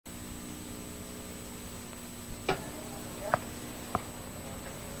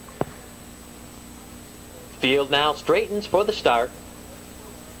Field now straightens for the start.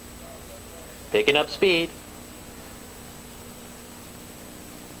 Picking up speed.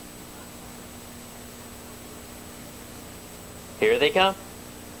 Here they come.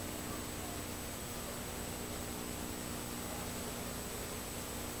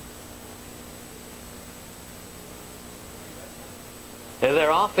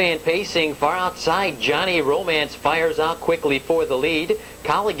 They're off and pacing far outside. Johnny Romance fires out quickly for the lead.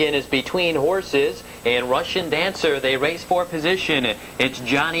 Colligan is between horses, and Russian Dancer, they race for position. It's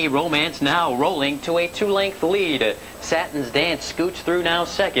Johnny Romance now rolling to a 2-length lead. Satin's Dance scoots through now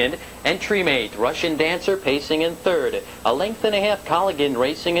second. Entry mate, Russian Dancer pacing in third. A length and a half, Colligan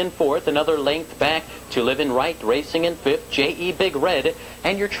racing in fourth. Another length back to Livin' Right racing in fifth. J.E. Big Red.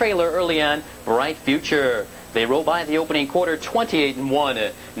 And your trailer early on, Bright Future. They roll by the opening quarter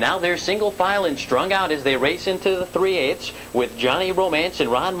 28-1. Now they're single file and strung out as they race into the 3/8 with Johnny Romance and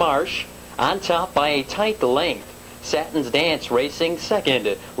Ron Marsh on top by a tight length. Satin's Dance racing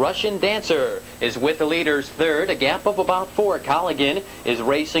second. Russian Dancer is with the leaders third, a gap of about 4. Colligan is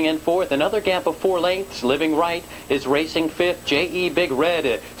racing in fourth, another gap of 4 lengths. Living Right is racing fifth. J.E. Big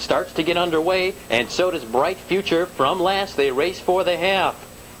Red starts to get underway, and so does Bright Future. From last, they race for the half.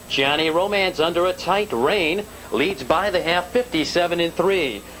 Johnny Romance under a tight rein leads by the half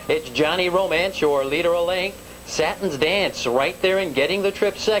 57-3. It's Johnny Romance, your leader a length. Satin's Dance right there and getting the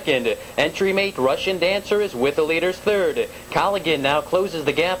trip second. Entry mate Russian Dancer is with the leaders third. Colligan now closes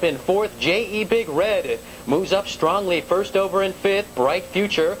the gap in fourth. J.E. Big Red moves up strongly first over in fifth. Bright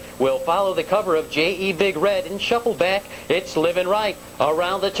Future will follow the cover of J.E. Big Red and shuffle back. It's Livin' Right.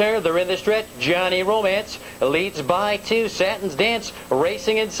 Around the turn, they're in the stretch. Johnny Romance leads by 2. Satin's Dance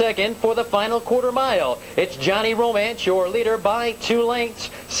racing in second for the final quarter mile. It's Johnny Romance, your leader by 2 lengths.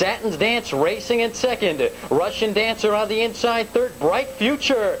 Satin's Dance racing in second. Russian Dancer on the inside third. Bright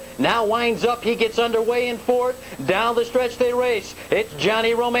Future now winds up. He gets underway in fourth. Down the stretch they race. It's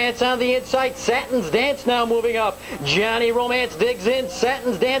Johnny Romance on the inside. Satin's Dance now moving up. Johnny Romance digs in.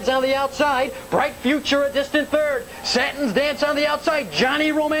 Satin's Dance on the outside. Bright Future a distant third. Satin's Dance on the outside.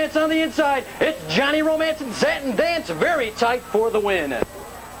 Johnny Romance on the inside. It's Johnny Romance and Satin Dance very tight for the win.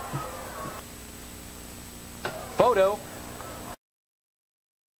 Photo.